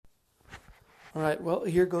Alright, well,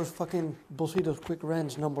 here goes fucking Bolsito's quick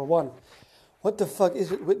rants number one. What the fuck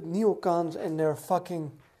is it with neocons and their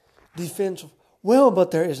fucking defense of, well,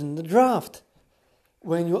 but there isn't the draft.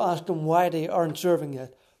 When you ask them why they aren't serving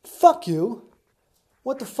yet. Fuck you!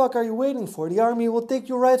 What the fuck are you waiting for? The army will take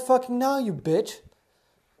you right fucking now, you bitch.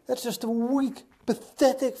 That's just a weak,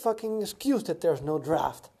 pathetic fucking excuse that there's no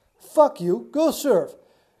draft. Fuck you, go serve.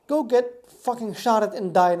 Go get fucking shot at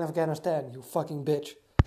and die in Afghanistan, you fucking bitch.